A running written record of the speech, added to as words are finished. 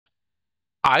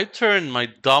I turned my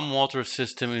dumb water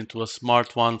system into a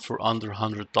smart one for under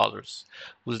 $100.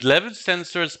 With level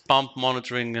sensors, pump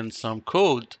monitoring, and some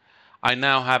code, I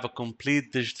now have a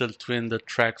complete digital twin that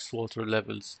tracks water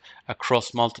levels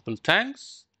across multiple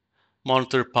tanks,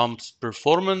 monitor pumps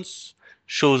performance,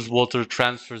 shows water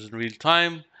transfers in real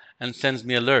time, and sends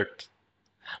me alert.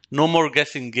 No more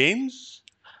guessing games,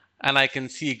 and I can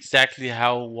see exactly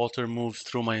how water moves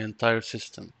through my entire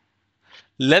system.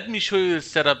 Let me show you the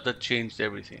setup that changed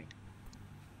everything.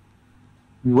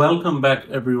 Welcome back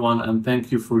everyone, and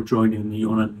thank you for joining me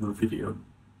on a new video.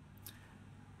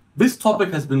 This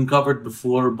topic has been covered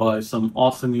before by some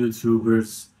awesome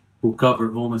YouTubers who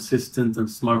cover home assistant and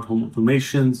smart home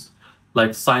automations,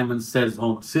 like Simon Says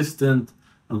Home Assistant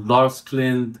and Lars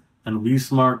Klind and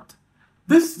WeSmart.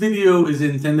 This video is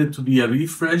intended to be a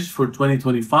refresh for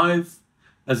 2025,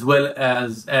 as well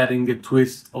as adding a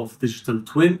twist of digital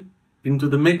twin into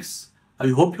the mix. I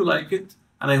hope you like it,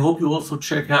 and I hope you also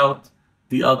check out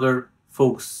the other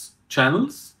folks'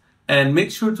 channels. And make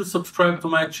sure to subscribe to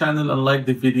my channel and like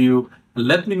the video. And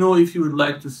let me know if you would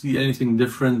like to see anything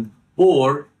different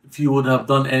or if you would have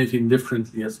done anything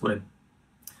differently as well.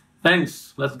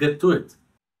 Thanks. Let's get to it.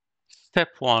 Step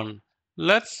 1.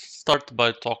 Let's start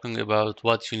by talking about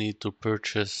what you need to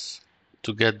purchase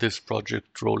to get this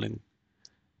project rolling.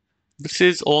 This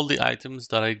is all the items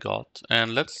that I got,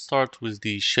 and let's start with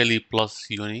the Shelly Plus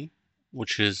Uni,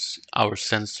 which is our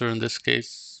sensor in this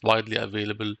case, widely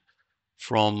available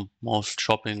from most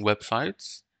shopping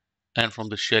websites and from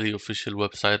the Shelly official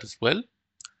website as well.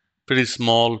 Pretty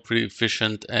small, pretty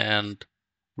efficient, and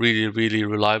really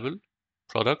reliable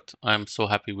product. I'm so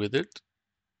happy with it.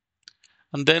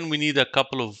 And then we need a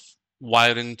couple of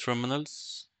wiring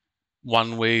terminals,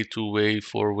 one way, two way,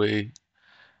 four way.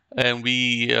 And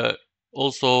we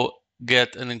also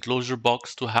get an enclosure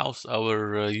box to house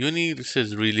our uni. This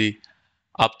is really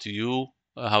up to you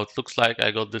how it looks like.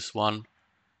 I got this one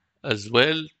as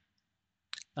well.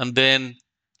 And then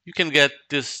you can get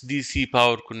this DC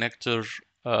power connector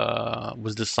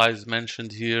with the size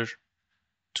mentioned here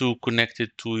to connect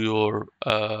it to your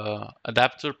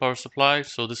adapter power supply.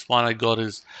 So this one I got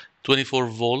is 24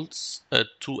 volts at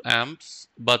 2 amps,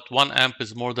 but 1 amp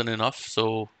is more than enough.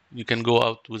 So you can go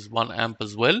out with 1 amp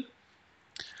as well.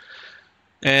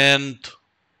 And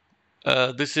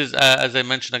this is, as I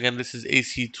mentioned again, this is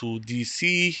AC to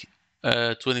DC,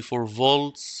 24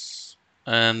 volts.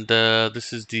 And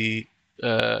this is the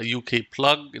UK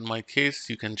plug. In my case,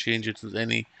 you can change it with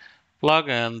any plug.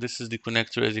 And this is the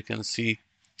connector, as you can see,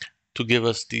 to give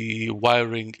us the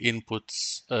wiring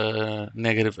inputs,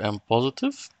 negative and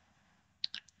positive.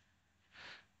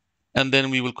 And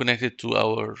then we will connect it to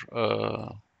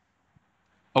our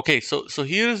okay, so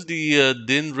here's the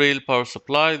DIN rail power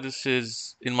supply. This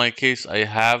is, in my case, I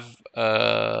have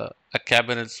a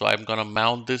cabinet, so I'm gonna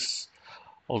mount this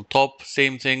on top.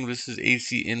 Same thing, this is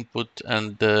AC input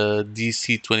and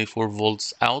DC 24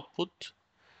 volts output.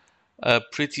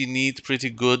 Pretty neat, pretty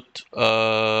good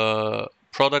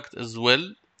product as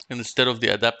well. Instead of the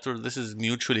adapter, this is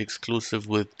mutually exclusive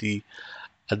with the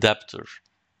adapter.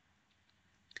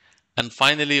 And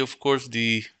finally, of course,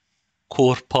 the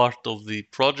core part of the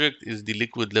project is the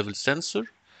liquid level sensor.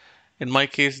 In my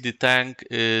case, the tank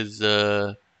is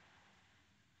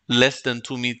less than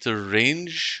 2-meter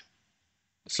range.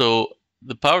 So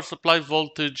the power supply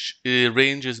voltage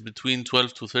range is between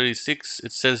 12 to 36.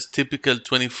 It says typical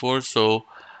 24, so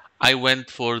I went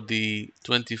for the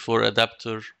 24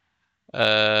 adapter,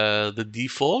 the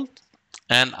default,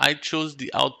 and I chose the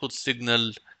output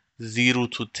signal 0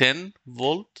 to 10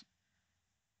 volt.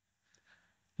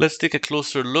 Let's take a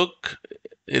closer look.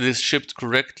 It is shipped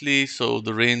correctly, so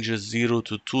the range is 0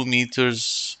 to 2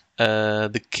 meters.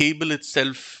 The cable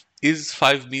itself is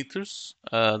 5 meters.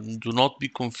 Do not be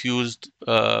confused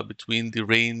between the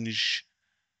range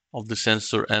of the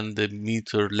sensor and the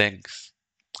meter length.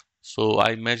 So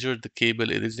I measured the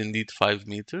cable, it is indeed 5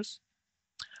 meters.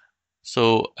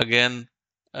 So again,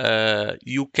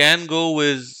 you can go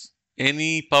with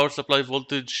any power supply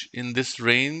voltage in this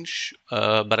range,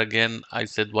 but again, I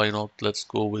said why not? Let's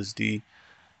go with the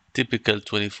typical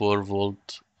 24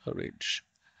 volt range.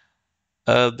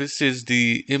 This is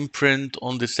the imprint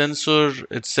on the sensor.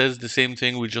 It says the same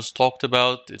thing we just talked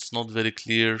about. It's not very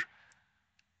clear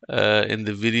in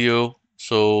the video.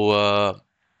 So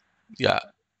yeah,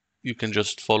 you can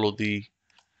just follow the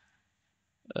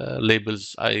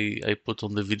labels I put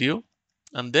on the video.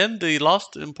 And then the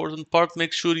last important part,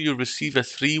 make sure you receive a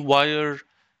 3-wire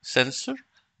sensor.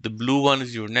 The blue one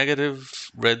is your negative,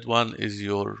 red one is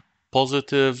your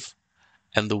positive,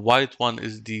 and the white one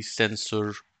is the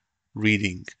sensor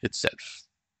reading itself.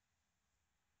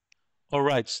 All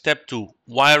right, step 2,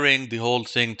 wiring the whole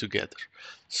thing together.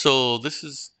 So this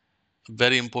is a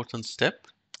very important step.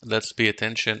 Let's pay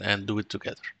attention and do it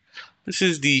together. This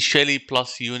is the Shelly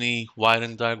Plus Uni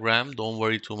wiring diagram. Don't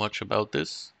worry too much about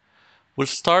this. We'll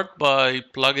start by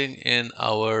plugging in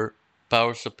our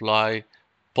power supply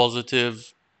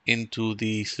positive into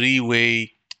the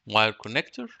three-way wire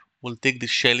connector. We'll take the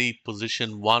Shelly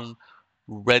position 1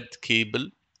 red cable,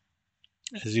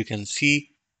 as you can see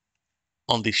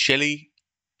on the Shelly,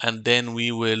 and then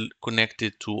we will connect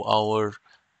it to our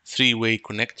three-way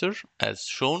connector as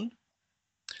shown.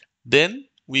 Then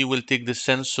we will take the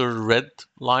sensor red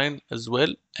line as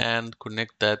well and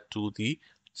connect that to the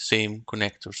same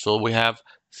connector. So we have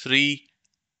 3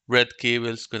 red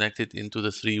cables connected into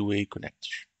the three-way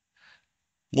connector.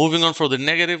 Moving on for the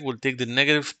negative, we'll take the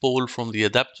negative pole from the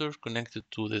adapter connected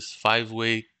to this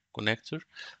 5-way connector.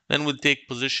 Then we'll take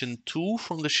position 2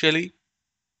 from the Shelly,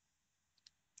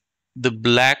 the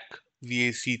black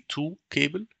VAC2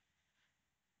 cable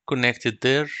connected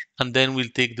there, and then we'll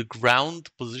take the ground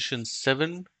position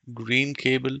 7 green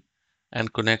cable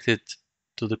and connect it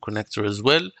to the connector as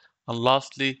well. And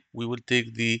lastly, we will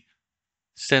take the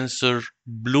sensor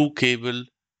blue cable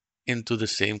into the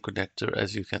same connector,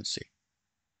 as you can see.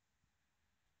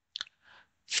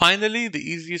 Finally,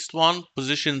 the easiest one,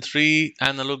 position 3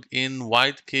 analog in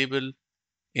white cable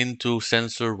into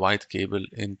sensor white cable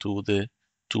into the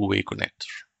two-way connector.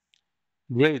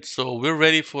 Great, so we're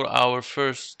ready for our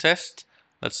first test.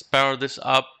 Let's power this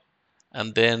up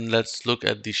and then let's look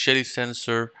at the Shelly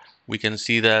sensor. We can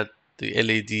see that the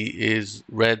LED is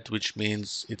red, which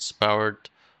means it's powered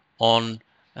on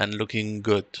and looking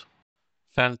good.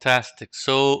 Fantastic.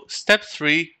 So step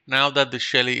 3, now that the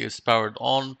Shelly is powered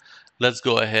on, let's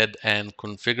go ahead and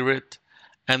configure it.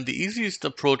 And the easiest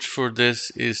approach for this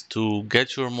is to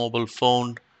get your mobile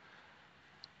phone,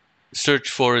 search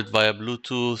for it via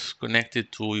Bluetooth, connect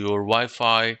it to your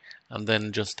Wi-Fi, and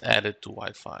then just add it to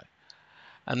Wi-Fi.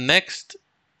 And next,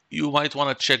 you might want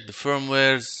to check the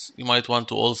firmwares. You might want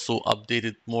to also update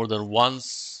it more than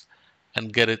once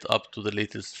and get it up to the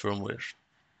latest firmware.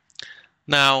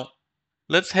 Now,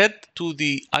 let's head to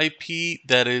the IP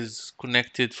that is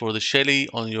connected for the Shelly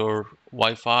on your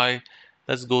Wi-Fi.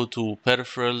 Let's go to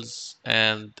peripherals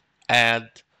and add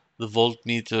the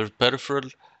voltmeter peripheral.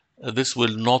 This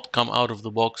will not come out of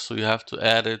the box, so you have to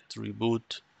add it,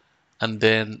 reboot, and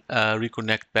then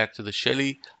reconnect back to the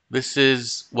Shelly. This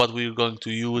is what we're going to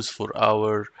use for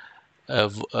our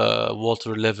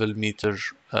water level meter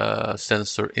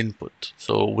sensor input.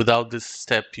 So without this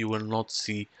step, you will not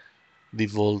see the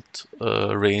volt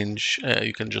range.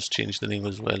 You can just change the name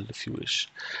as well if you wish.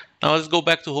 Now let's go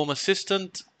back to Home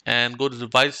Assistant and go to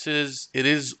devices. It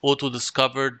is auto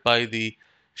discovered by the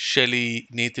Shelly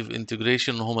native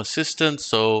integration Home Assistant.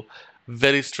 So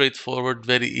very straightforward,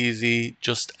 very easy.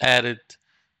 Just add it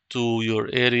to your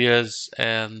areas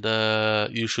and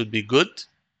you should be good.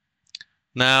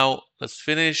 Now let's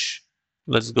finish.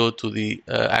 Let's go to the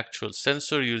actual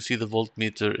sensor. You'll see the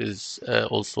voltmeter is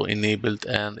also enabled,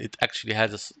 and it actually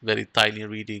has a very tiny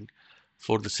reading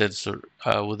for the sensor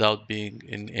without being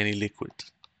in any liquid.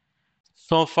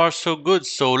 So far so good.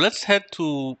 So let's head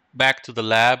back to the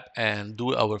lab and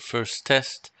do our first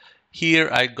test. Here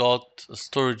I got a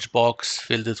storage box,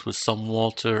 filled it with some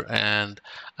water, and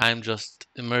I'm just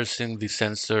immersing the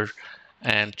sensor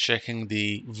and checking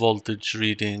the voltage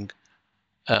reading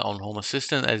on Home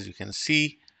Assistant. As you can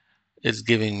see, it's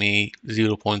giving me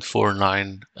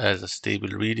 0.49 as a stable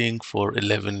reading for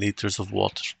 11 liters of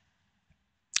water.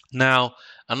 Now,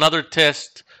 another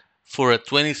test for a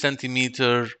 20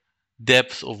 centimeter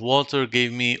depth of water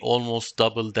gave me almost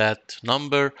double that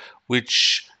number,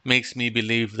 which makes me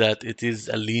believe that it is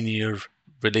a linear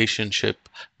relationship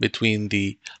between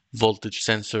the voltage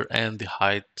sensor and the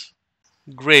height.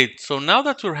 Great, so now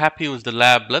that we're happy with the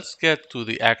lab, let's get to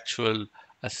the actual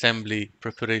assembly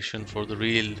preparation for the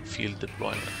real field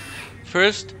deployment.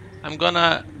 First, I'm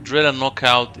gonna drill a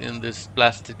knockout in this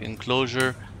plastic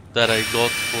enclosure that I got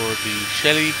for the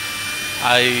Shelly.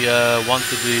 I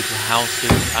wanted really to house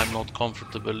it. I'm not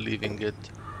comfortable leaving it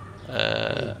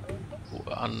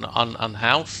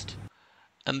unhoused.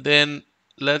 And then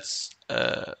let's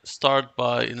start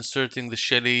by inserting the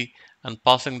Shelly and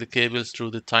passing the cables through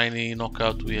the tiny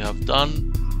knockout we have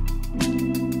done.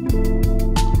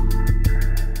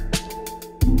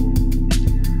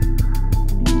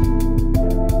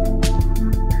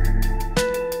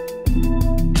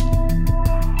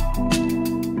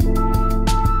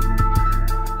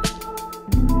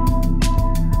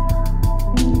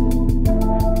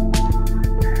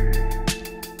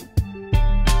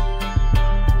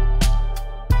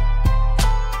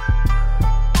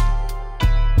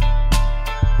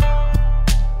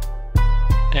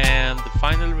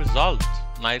 result.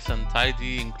 Nice and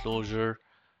tidy enclosure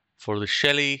for the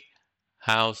Shelly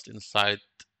housed inside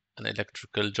an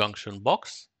electrical junction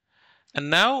box. And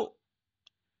now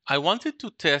I wanted to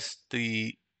test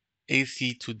the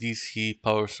AC to DC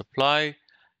power supply.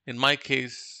 In my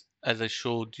case, as I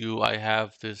showed you, I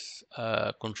have this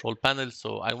control panel,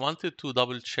 so I wanted to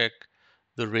double check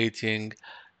the rating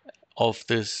of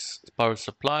this power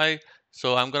supply.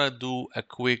 So I'm gonna do a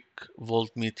quick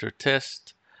voltmeter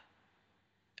test,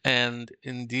 and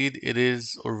indeed it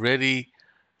is already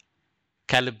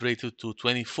calibrated to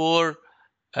 24.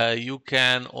 You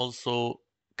can also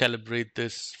calibrate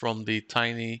this from the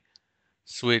tiny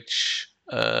switch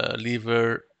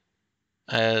lever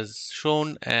as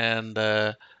shown, and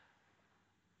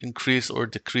increase or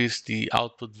decrease the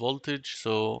output voltage.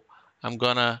 So I'm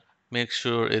gonna make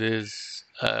sure it is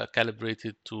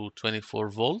calibrated to 24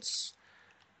 volts,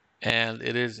 and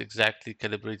it is exactly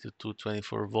calibrated to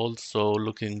 24 volts, so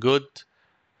looking good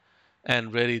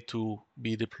and ready to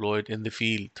be deployed in the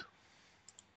field.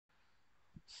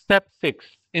 Step 6,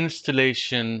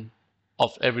 installation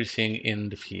of everything in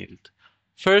the field.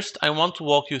 First, I want to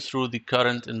walk you through the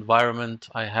current environment.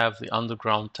 I have the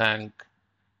underground tank,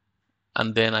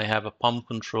 and then I have a pump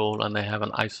control, and I have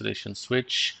an isolation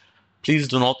switch. Please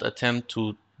do not attempt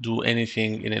to do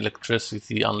anything in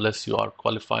electricity unless you are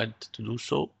qualified to do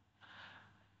so.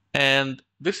 And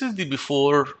this is the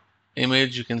before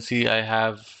image. You can see I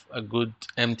have a good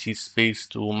empty space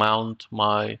to mount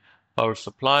my power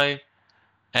supply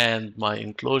and my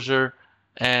enclosure.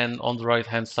 And on the right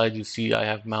hand side, you see I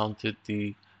have mounted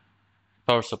the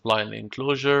power supply and the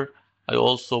enclosure. I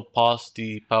also passed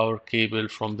the power cable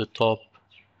from the top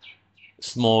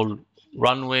small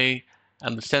runway,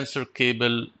 and the sensor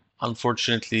cable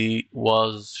unfortunately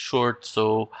was short,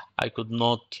 so I could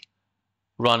not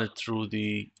run it through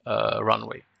the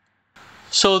runway.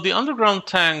 So the underground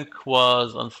tank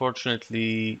was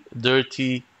unfortunately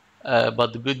dirty,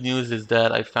 but the good news is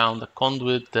that I found a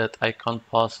conduit that I can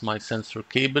pass my sensor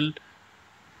cable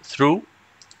through.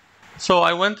 So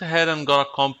I went ahead and got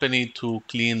a company to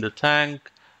clean the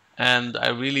tank, and I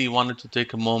really wanted to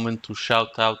take a moment to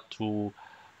shout out to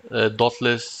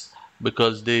Dotless,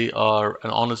 because they are an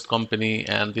honest company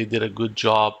and they did a good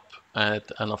job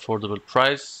at an affordable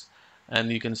price. And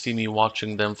you can see me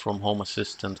watching them from Home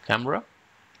Assistant camera.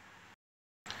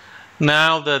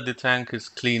 Now that the tank is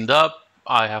cleaned up,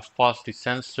 I have passed the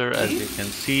sensor, as you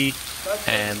can see,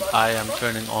 and I am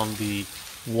turning on the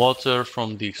water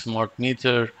from the smart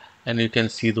meter, and you can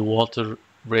see the water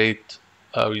rate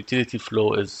utility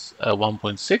flow is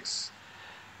 1.6.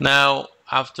 Now,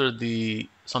 after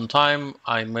some time,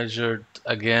 I measured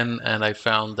again, and I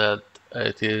found that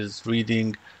it is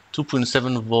reading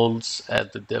 2.7 volts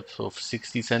at the depth of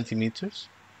 60 centimeters.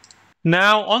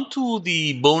 Now, on to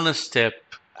the bonus step,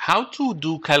 how to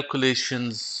do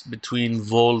calculations between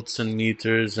volts and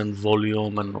meters and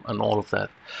volume and all of that.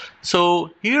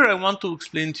 So here I want to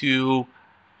explain to you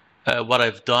what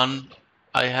I've done.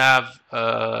 I have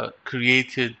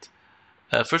created,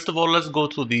 first of all, let's go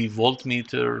to the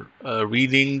voltmeter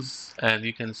readings, and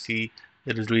you can see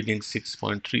it is reading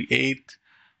 6.38.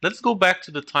 Let's go back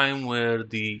to the time where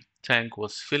the tank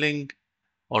was filling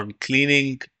or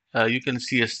cleaning. You can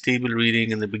see a stable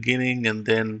reading in the beginning, and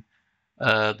then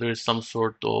there is some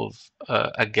sort of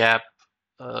a gap.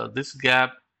 This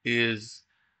gap is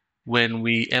when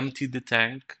we emptied the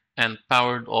tank and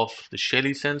powered off the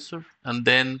Shelly sensor, and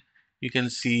then you can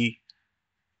see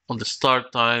on the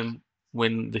start time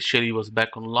when the Shelly was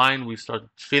back online, we started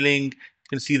filling. You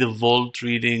can see the volt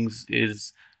readings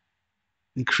is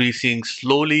increasing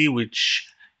slowly, which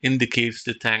indicates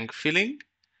the tank filling.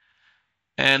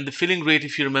 And the filling rate,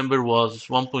 if you remember, was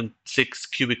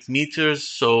 1.6 cubic meters.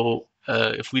 So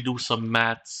if we do some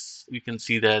maths, we can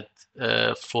see that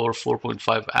for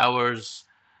 4.5 hours,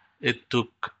 it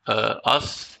took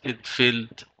it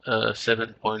filled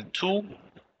 7.2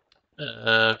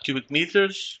 cubic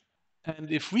meters. And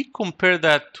if we compare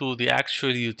that to the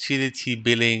actual utility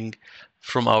billing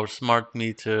from our smart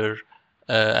meter,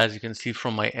 as you can see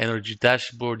from my energy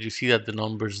dashboard, you see that the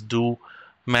numbers do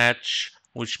match,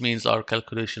 which means our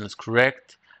calculation is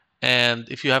correct. And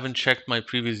if you haven't checked my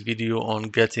previous video on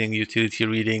getting utility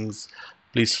readings,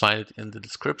 please find it in the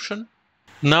description.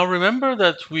 Now remember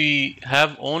that we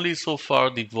have only so far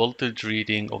the voltage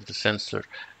reading of the sensor,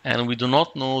 and we do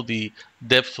not know the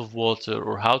depth of water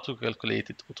or how to calculate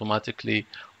it automatically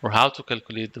or how to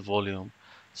calculate the volume.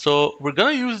 So we're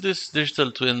going to use this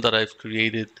digital twin that I've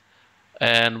created,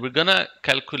 and we're going to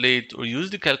calculate or use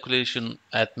the calculation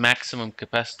at maximum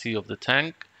capacity of the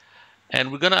tank,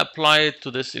 and we're going to apply it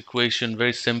to this equation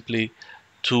very simply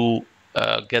to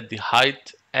get the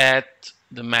height at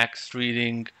the max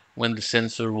reading when the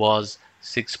sensor was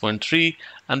 6.3,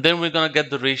 and then we're going to get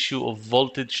the ratio of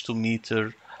voltage to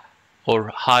meter or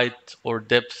height or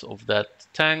depth of that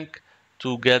tank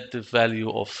to get the value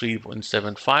of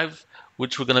 3.75,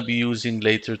 which we're going to be using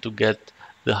later to get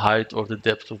the height or the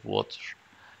depth of water,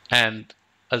 and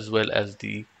as well as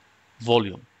the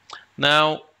volume.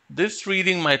 Now, this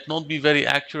reading might not be very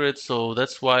accurate, so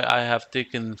that's why I have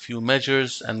taken a few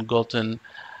measures and gotten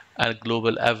a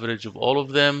global average of all of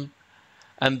them.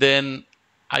 And then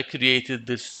I created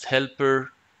this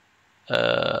helper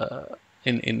uh,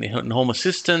 in Home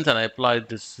Assistant, and I applied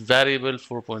this variable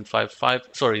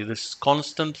 4.55, sorry, this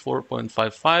constant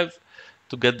 4.55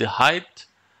 to get the height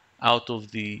out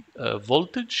of the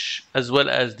voltage as well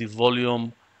as the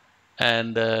volume.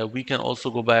 And we can also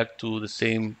go back to the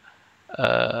same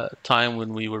time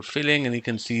when we were filling, and you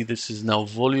can see this is now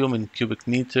volume in cubic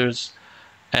meters,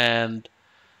 and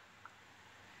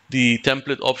the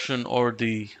template option or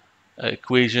the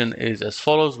equation is as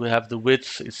follows. We have the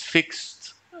width is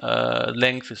fixed,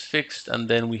 length is fixed, and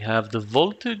then we have the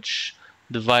voltage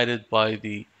divided by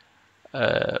the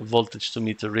voltage to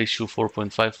meter ratio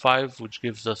 4.55, which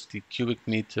gives us the cubic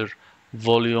meter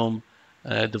volume,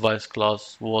 device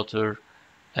class, water,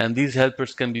 and these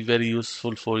helpers can be very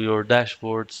useful for your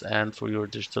dashboards and for your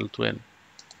digital twin.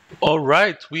 All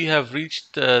right, we have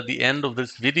reached the end of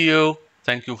this video.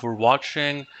 Thank you for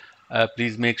watching.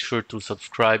 Please make sure to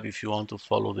subscribe if you want to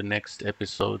follow the next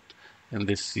episode in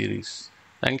this series.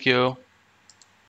 Thank you.